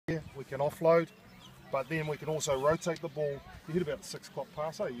can offload, but then we can also rotate the ball. You hit about the 6 o'clock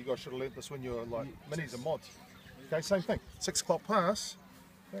pass, eh? You guys should have learnt this when you were like minis and mods. Okay, same thing. 6 o'clock pass,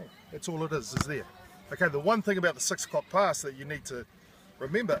 okay, that's all it is there. Okay, the one thing about the 6 o'clock pass that you need to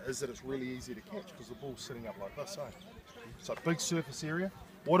remember is that it's really easy to catch because the ball's sitting up like this, eh? So big surface area.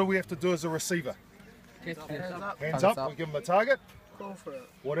 What do we have to do as a receiver? Hands up, we give them a target. Call for it.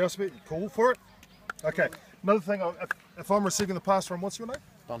 What else? Call for it. Okay, another thing, if I'm receiving the pass from, what's your name?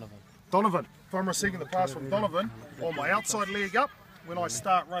 Donovan. Donovan. If I'm receiving the pass from Donovan, on my outside leg up, when I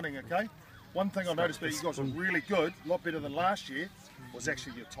start running, okay? One thing I noticed that you guys were really good, a lot better than last year, was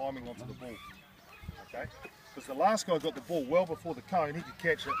actually your timing onto the ball. Okay? Because the last guy got the ball well before the cone, he could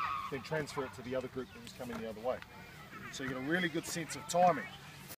catch it, then transfer it to the other group that was coming the other way. So you get a really good sense of timing.